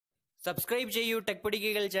Subscribe ചെയ്യൂ tech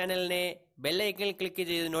പൊടികകൾ ചാനലിനെ bell icon click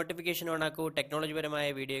ചെയ്ത് നോട്ടിഫിക്കേഷൻ ഓൺ ആക്കൂ ടെക്നോളജിപരമായ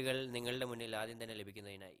വീഡിയോകൾ നിങ്ങളുടെ മുന്നിൽ ആദ്യം തന്നെ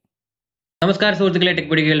ലഭിക്കുന്നതിനായി. നമസ്കാരം സുഹൃത്തുക്കളെ, ടെക്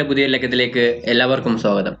പൊടികളുടെ പുതിയ ലക്കത്തിലേക്ക് എല്ലാവർക്കും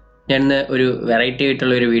സ്വാഗതം. ഞാൻ ഒരു വെറൈറ്റി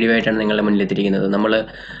ആയിട്ടുള്ള ഒരു വീഡിയോ ആയിട്ടാണ് നിങ്ങളുടെ മുന്നിൽ എത്തിയിരിക്കുന്നത്. നമ്മൾ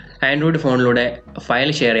ആൻഡ്രോയിഡ് ഫോണിലൂടെ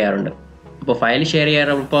ഫയൽ ഷെയർ ചെയ്യാറുണ്ട്. അപ്പോൾ ഫയൽ ഷെയർ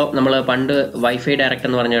ചെയ്യാറുമ്പോൾ നമ്മൾ പണ്ട് വൈഫൈ ഡയറക്റ്റ്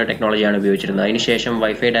എന്ന് പറഞ്ഞ ഒരു ടെക്നോളജിയാണ് ഉപയോഗിച്ചിരുന്നത്. അതിനുശേഷം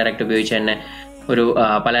വൈഫൈ ഡയറക്റ്റ് ഉപയോഗിച്ച് തന്നെ ഒരു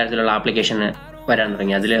പലതരത്തിലുള്ള ആപ്ലിക്കേഷൻ വരാൻ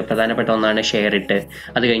തുടങ്ങി. അതിൽ പ്രധാനപ്പെട്ട ഒന്നാണ് ഷെയർ ഇട്ട്,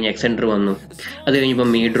 അത് കഴിഞ്ഞ് എക്സെൻഡർ വന്നു, അത് കഴിഞ്ഞിപ്പോൾ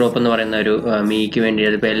മീ ഡ്രോപ്പ് എന്ന് പറയുന്ന ഒരു മീക്ക് വേണ്ടി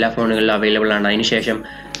അതിപ്പോൾ എല്ലാ ഫോണുകളിലും അവൈലബിൾ ആണ്. അതിനുശേഷം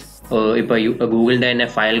ഇപ്പോൾ ഗൂഗിളിൻ്റെ തന്നെ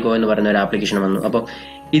ഫയൽ ഗോ എന്ന് പറയുന്ന ഒരു ആപ്ലിക്കേഷൻ വന്നു. അപ്പോൾ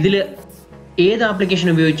ഇതിൽ ഏത് ആപ്ലിക്കേഷൻ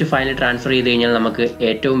ഉപയോഗിച്ച് ഫയൽ ട്രാൻസ്ഫർ ചെയ്ത് കഴിഞ്ഞാൽ നമുക്ക്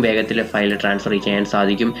ഏറ്റവും വേഗത്തിൽ ഫയൽ ട്രാൻസ്ഫർ ചെയ്യാൻ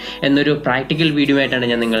സാധിക്കും എന്നൊരു പ്രാക്ടിക്കൽ വീഡിയോ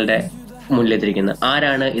ആയിട്ടാണ് ഞാൻ നിങ്ങളുടെ മുന്നിലെത്തിയിരിക്കുന്നത്.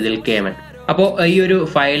 ആരാണ് ഇതിൽ കേമൻ? അപ്പോൾ ഈ ഒരു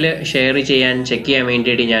ഫയൽ ഷെയർ ചെയ്യാൻ ചെക്ക് ചെയ്യാൻ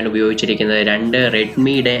വേണ്ടിയിട്ട് ഞാൻ ഉപയോഗിച്ചിരിക്കുന്നത് 2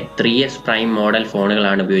 റെഡ്മിയുടെ 3S പ്രൈം മോഡൽ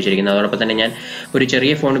ഫോണുകളാണ് ഉപയോഗിച്ചിരിക്കുന്നത്. അതോടൊപ്പം തന്നെ ഞാൻ ഒരു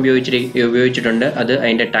ചെറിയ ഫോൺ ഉപയോഗിച്ചിട്ടുണ്ട്. അത്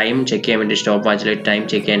അതിൻ്റെ ടൈം ചെക്ക് ചെയ്യാൻ വേണ്ടി, സ്റ്റോപ്പ് വാച്ചിൽ ടൈം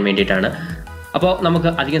ചെക്ക് ചെയ്യാൻ വേണ്ടിയിട്ടാണ്. അപ്പോൾ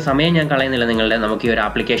നമുക്ക് അധികം സമയം ഞാൻ കളയുന്നില്ല. നമുക്ക് ഈ ഒരു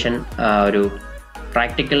ആപ്ലിക്കേഷൻ ഒരു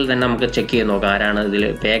പ്രാക്ടിക്കൽ തന്നെ നമുക്ക് ചെക്ക് ചെയ്ത് നോക്കാം. ആരാണ് ഇതിൽ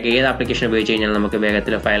ഏത് ആപ്ലിക്കേഷൻ ഉപയോഗിച്ച് കഴിഞ്ഞാൽ നമുക്ക്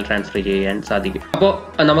വേഗത്തിൽ ഫയൽ ട്രാൻസ്ഫർ ചെയ്യാൻ സാധിക്കും. അപ്പോൾ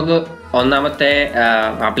നമുക്ക് ഒന്നാമത്തെ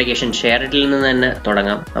ആപ്ലിക്കേഷൻ ഷെയറിറ്റിൽ നിന്ന് തന്നെ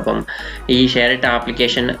തുടങ്ങാം. അപ്പം ഈ ഷെയറിറ്റ്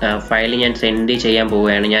ആപ്ലിക്കേഷൻ ഫയൽ ഞാൻ സെൻഡ് ചെയ്യാൻ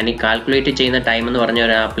പോവുകയാണ്. ഞാൻ ഈ കാൽക്കുലേറ്റ് ചെയ്യുന്ന ടൈം എന്ന് പറഞ്ഞ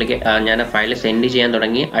ഒരു ഞാൻ ഫയൽ സെൻഡ് ചെയ്യാൻ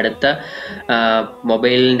തുടങ്ങി. അടുത്ത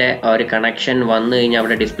മൊബൈലിൻ്റെ ഒരു കണക്ഷൻ വന്നു കഴിഞ്ഞാൽ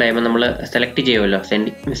അവിടെ ഡിസ്പ്ലേ ചെയ്യുമ്പോൾ നമ്മൾ സെലക്ട് ചെയ്യുമല്ലോ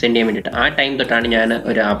സെൻഡ് ചെയ്യാൻ വേണ്ടിയിട്ട്. ആ ടൈം തൊട്ടാണ് ഞാൻ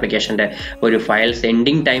ഒരു ആപ്ലിക്കേഷൻ്റെ ഒരു ഫയൽ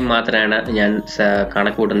സെൻഡിങ് ടൈം മാത്രമാണ് ഞാൻ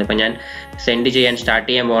കണക്ക് കൂട്ടുന്നത്. ഇപ്പം ഞാൻ സെൻഡ് ചെയ്യാൻ സ്റ്റാർട്ട്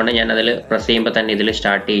ചെയ്യാൻ പോകണം. ഞാൻ അതിൽ പ്രസ് ചെയ്യുമ്പോൾ തന്നെ ഇതിൽ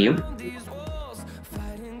സ്റ്റാർട്ട് ചെയ്യും.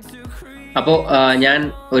 അപ്പോൾ ഞാൻ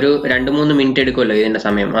ഒരു 2-3 മിനിറ്റ് എടുക്കുമല്ലോ ഇതിൻ്റെ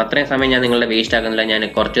സമയം. അത്രയും സമയം ഞാൻ നിങ്ങളുടെ വേസ്റ്റ് ആക്കുന്നില്ല. ഞാൻ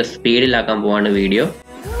കുറച്ച് സ്പീഡിലാക്കാൻ പോവാണ് വീഡിയോ.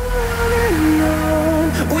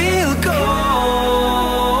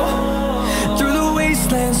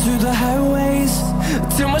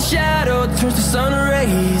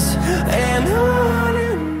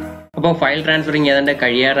 അപ്പോൾ ഫയൽ ട്രാൻസ്ഫറിങ് ഏതാണ്ട്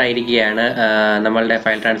കഴിയാറായിരിക്കുകയാണ്. നമ്മളുടെ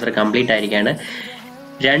ഫയൽ ട്രാൻസ്ഫർ കംപ്ലീറ്റ് ആയിരിക്കുകയാണ്.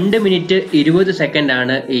 2 മിനിറ്റ് 20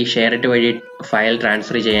 സെക്കൻഡാണ് ഈ ഷെയറിറ്റ് വഴി ഫയൽ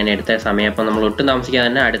ട്രാൻസ്ഫർ ചെയ്യാൻ എടുത്ത സമയം. അപ്പോൾ നമ്മൾ ഒട്ടും താമസിക്കാതെ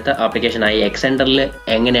തന്നെ അടുത്ത ആപ്ലിക്കേഷനായി എക്സെൻഡറിൽ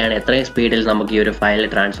എങ്ങനെയാണ് എത്രയും സ്പീഡിൽ നമുക്ക് ഈ ഒരു ഫയൽ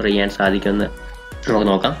ട്രാൻസ്ഫർ ചെയ്യാൻ സാധിക്കുമെന്ന് നമുക്ക്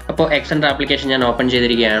നോക്കാം. അപ്പോൾ എക്സെൻഡർ ആപ്ലിക്കേഷൻ ഞാൻ ഓപ്പൺ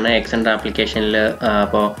ചെയ്തിരിക്കുകയാണ്. എക്സെൻഡർ ആപ്ലിക്കേഷനിൽ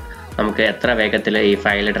അപ്പോൾ നമുക്ക് എത്ര വേഗത്തിൽ ഈ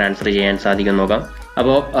ഫയൽ ട്രാൻസ്ഫർ ചെയ്യാൻ സാധിക്കും നോക്കാം.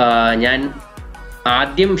 അപ്പോൾ ഞാൻ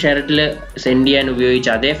ആദ്യം ഷെയറിറ്റിൽ സെൻഡ് ചെയ്യാൻ ഉപയോഗിച്ച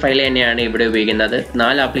അതേ ഫയൽ തന്നെയാണ് ഇവിടെ ഉപയോഗിക്കുന്നത്.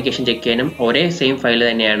 4 ആപ്ലിക്കേഷൻ ചെക്ക് ചെയ്യാനും ഒരേ സെയിം ഫയൽ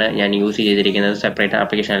തന്നെയാണ് ഞാൻ യൂസ് ചെയ്തിരിക്കുന്നത്. സെപ്പറേറ്റ്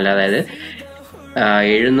ആപ്ലിക്കേഷൻ അല്ല. അതായത്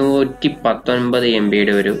 719 MB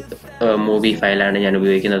ഒരു മൂവി ഫയലാണ് ഞാൻ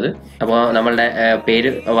ഉപയോഗിക്കുന്നത്. അപ്പോൾ നമ്മളുടെ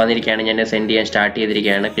പേര് വന്നിരിക്കുകയാണ്. ഞാൻ സെൻഡ് ചെയ്യാൻ സ്റ്റാർട്ട്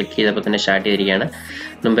ചെയ്തിരിക്കുകയാണ്. ക്ലിക്ക് ചെയ്തപ്പോൾ തന്നെ സ്റ്റാർട്ട് ചെയ്തിരിക്കുകയാണ്.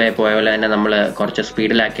 മുമ്പേ പോയ പോലെ തന്നെ നമ്മൾ കുറച്ച്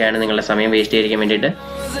സ്പീഡിലാക്കിയാണ് നിങ്ങളുടെ സമയം വേസ്റ്റ് ചെയ്തിരിക്കാൻ വേണ്ടിയിട്ട്.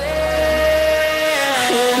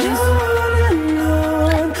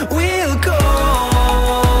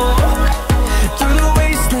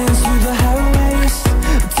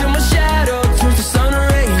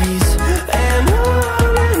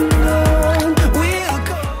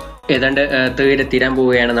 ഏതാണ്ട് തീരാൻ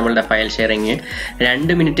പോവുകയാണ് നമ്മളുടെ ഫയൽ ഷെയറിങ്.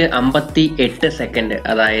 2 മിനിറ്റ് 58 സെക്കൻഡ്,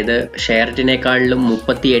 അതായത് ഷെയറിറ്റിനേക്കാളിലും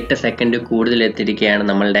 38 സെക്കൻഡ് കൂടുതൽ എത്തിയിരിക്കുകയാണ്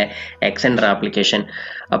നമ്മളുടെ എക്സെൻഡർ ആപ്ലിക്കേഷൻ.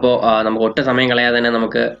 അപ്പോൾ നമുക്ക് ഒട്ടും സമയം കളയാതെ തന്നെ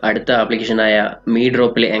നമുക്ക് അടുത്ത ആപ്ലിക്കേഷനായ മീ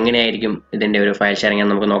ഡ്രോപ്പിൽ എങ്ങനെയായിരിക്കും ഇതിൻ്റെ ഒരു ഫയൽ ഷെയറിങ്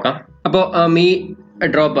എന്ന് നമുക്ക് നോക്കാം. അപ്പോൾ മീ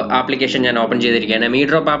ഡ്രോപ്പ് ആപ്ലിക്കേഷൻ ഞാൻ ഓപ്പൺ ചെയ്തിരിക്കുകയാണ്. മീ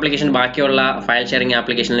ഡ്രോപ്പ് ആപ്ലിക്കേഷൻ ബാക്കിയുള്ള ഫയൽ ഷെയറിംഗ്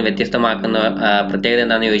ആപ്ലിക്കേഷനിൽ വ്യത്യസ്തമാക്കുന്ന പ്രത്യേകത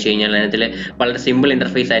എന്താണെന്ന് ചോദിച്ചു കഴിഞ്ഞാൽ അതിൽ വളരെ സിമ്പിൾ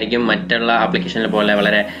ഇൻ്റർഫേസ് ആയിരിക്കും. മറ്റുള്ള ആപ്ലിക്കേഷനിൽ പോലെ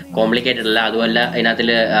വളരെ കോംപ്ലിക്കേറ്റഡ് അല്ല. അതുമല്ല ഇതിനകത്തിൽ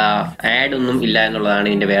ആഡ് ഒന്നും ഇല്ല എന്നുള്ളതാണ്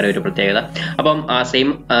ഇതിൻ്റെ വേറെ ഒരു പ്രത്യേകത. അപ്പം ആ സെയിം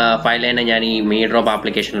ഫയൽ തന്നെ ഞാൻ ഈ മീ ഡ്രോപ്പ്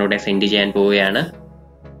ആപ്ലിക്കേഷനിലൂടെ സെൻഡ് ചെയ്യാൻ പോവുകയാണ്.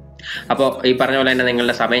 അപ്പോൾ ഈ പറഞ്ഞ പോലെ തന്നെ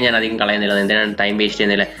നിങ്ങളുടെ സമയം ഞാൻ അധികം കളയുന്നില്ല. എന്തിനാണ് ടൈം വേസ്റ്റ്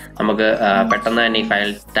ചെയ്യുന്നില്ല. നമുക്ക് പെട്ടെന്ന് തന്നെ ഈ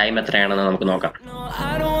ഫയൽ ടൈം എത്രയാണെന്ന് നമുക്ക് നോക്കാം.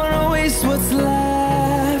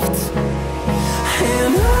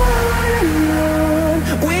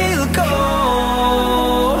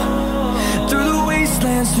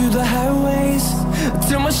 Through the highways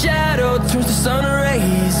till my shadow turns to sun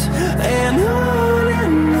rays, and on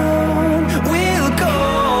we'll go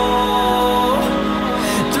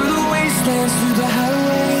through the wastelands, through the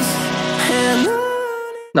highways, and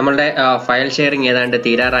നമ്മളുടെ ഫയൽ ഷെയറിങ് ഏതാണ്ട്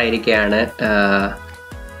തീരാറായിരിക്കുകയാണ്.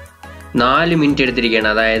 4 മിനിറ്റ്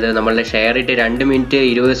എടുത്തിരിക്കുകയാണ്. അതായത് നമ്മളുടെ ഷെയറിട്ട് 2 minute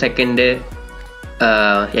 20 second,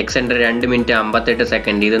 Xender 2 minute 58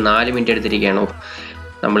 second, ഇത് 4 minute എടുത്തിരിക്കുകയാണ്.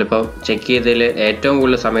 നമ്മളിപ്പോൾ ചെക്ക് ചെയ്തതിൽ ഏറ്റവും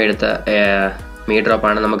കൂടുതൽ സമയം എടുത്ത മീ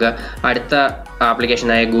ഡ്രോപ്പാണ്. നമുക്ക് അടുത്ത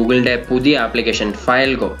ആപ്ലിക്കേഷനായ ഗൂഗിളിൻ്റെ പുതിയ ആപ്ലിക്കേഷൻ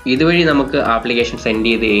ഫയൽ ഗോ, ഇതുവഴി നമുക്ക് ആപ്ലിക്കേഷൻ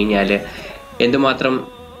സെൻഡ് ചെയ്ത് കഴിഞ്ഞാൽ എന്തുമാത്രം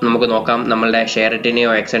നമുക്ക് നോക്കാം നമ്മളുടെ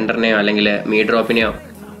ഷെയറിറ്റിനെയോ എക്സെൻഡറിനെയോ അല്ലെങ്കിൽ മീ ഡ്രോപ്പിനെയോ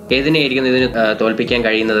ഏതിനെയായിരിക്കും ഇതിന് തോൽപ്പിക്കാൻ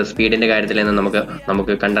കഴിയുന്നത് സ്പീഡിൻ്റെ കാര്യത്തിൽ എന്ന്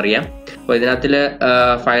നമുക്ക് കണ്ടറിയാം. അപ്പോൾ ഇതിനകത്തിൽ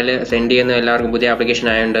ഫയൽ സെൻഡ് ചെയ്യുന്ന എല്ലാവർക്കും പുതിയ ആപ്ലിക്കേഷൻ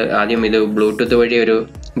ആയതുകൊണ്ട് ആദ്യം ഇത് ബ്ലൂടൂത്ത്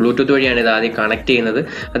വഴിയാണ് ഇത് ആദ്യം കണക്ട് ചെയ്യുന്നത്.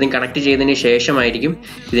 ആദ്യം കണക്ട് ചെയ്തതിന് ശേഷമായിരിക്കും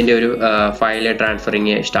ഇതിൻ്റെ ഒരു ഫയൽ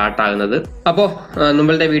ട്രാൻസ്ഫറിങ് സ്റ്റാർട്ട് ആകുന്നത്. അപ്പോൾ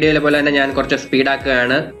മുമ്പത്തെ വീഡിയോയിലെ പോലെ തന്നെ ഞാൻ കുറച്ച്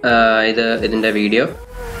സ്പീഡാക്കുകയാണ് ഇതിൻ്റെ video.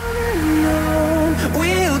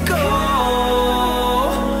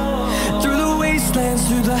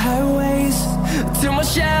 Till my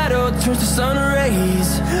shadow turns to sun rays,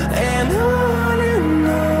 and on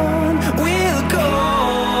we'll go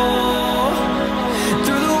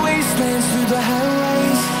through the wastelands, through the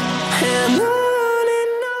highways, and on.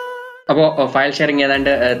 അപ്പോൾ ഫയൽ ഷെയറിങ് ഏതാണ്ട്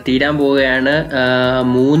തീരാൻ പോവുകയാണ്.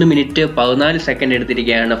 3 മിനിറ്റ് 14 സെക്കൻഡ്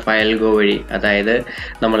എടുത്തിരിക്കുകയാണ് ഫയൽ ഗോ വഴി. അതായത്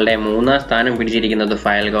നമ്മളുടെ 3ാം സ്ഥാനം പിടിച്ചിരിക്കുന്നത്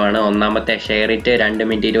ഫയൽ ഗോ ആണ്. ഒന്നാമത്തെ ഷെയറിറ്റ് 2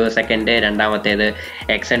 മിനിറ്റ് 20 സെക്കൻഡ്, രണ്ടാമത്തേത്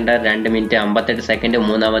Xender 2 മിനിറ്റ് 58 സെക്കൻഡ്,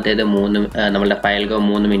 മൂന്നാമത്തേത് നമ്മളുടെ ഫയൽ ഗോ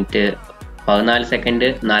 3 മിനിറ്റ് 14 സെക്കൻഡ്.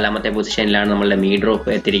 4ാമത്തെ പൊസിഷനിലാണ് നമ്മളുടെ മീഡ്രോപ്പ്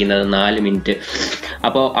എത്തിയിരിക്കുന്നത് 4 മിനിറ്റ്.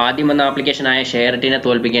 അപ്പോൾ ആദ്യം വന്ന ആപ്ലിക്കേഷനായ ഷെയറിറ്റിനെ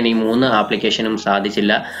തോൽപ്പിക്കാൻ ഈ 3 ആപ്ലിക്കേഷനും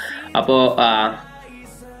സാധിച്ചില്ല.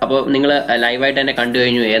 അപ്പോൾ നിങ്ങൾ ലൈവായിട്ട് തന്നെ കണ്ടു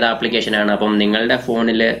കഴിഞ്ഞു ഏത് ആപ്ലിക്കേഷനാണ്. അപ്പം നിങ്ങളുടെ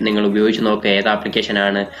ഫോണിൽ നിങ്ങൾ ഉപയോഗിച്ച് നോക്കുക ഏത്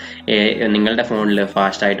ആപ്ലിക്കേഷനാണ് നിങ്ങളുടെ ഫോണിൽ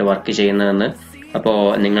ഫാസ്റ്റായിട്ട് വർക്ക് ചെയ്യുന്നതെന്ന്. അപ്പോൾ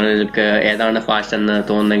നിങ്ങൾക്ക് ഏതാണ് ഫാസ്റ്റ് എന്ന്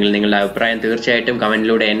തോന്നുന്നെങ്കിൽ നിങ്ങളുടെ അഭിപ്രായം തീർച്ചയായിട്ടും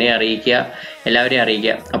കമൻറ്റിലൂടെ എന്നെ അറിയിക്കുക, എല്ലാവരെയും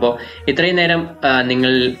അറിയിക്കുക. അപ്പോൾ ഇത്രയും നേരം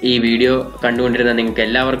നിങ്ങൾ ഈ വീഡിയോ കണ്ടുകൊണ്ടിരുന്ന നിങ്ങൾക്ക്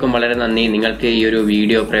എല്ലാവർക്കും വളരെ നന്ദി. നിങ്ങൾക്ക് ഈ ഒരു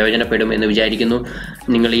വീഡിയോ പ്രയോജനപ്പെടും എന്ന് വിചാരിക്കുന്നു.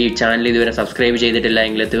 നിങ്ങൾ ഈ ചാനൽ ഇതുവരെ സബ്സ്ക്രൈബ് ചെയ്തിട്ടില്ല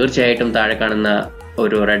എങ്കിൽ തീർച്ചയായിട്ടും താഴെ കാണുന്ന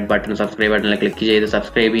ഒരു റെഡ് ബട്ടൺ സബ്സ്ക്രൈബ് ബട്ടണിൽ ക്ലിക്ക് ചെയ്ത്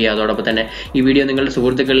സബ്സ്ക്രൈബ് ചെയ്യുക. അതോടൊപ്പം തന്നെ ഈ വീഡിയോ നിങ്ങളുടെ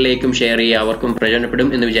സുഹൃത്തുക്കളിലേക്കും ഷെയർ ചെയ്യുക, അവർക്കും പ്രയോജനപ്പെടും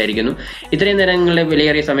എന്ന് വിചാരിക്കുന്നു. ഇത്രയും നേരം നിങ്ങളുടെ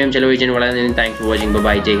വിലയേറിയ സമയം ചെലവഴിച്ചതിന് വളരെ നന്ദി. Thanks for watching.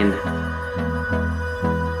 By. Jai Hind.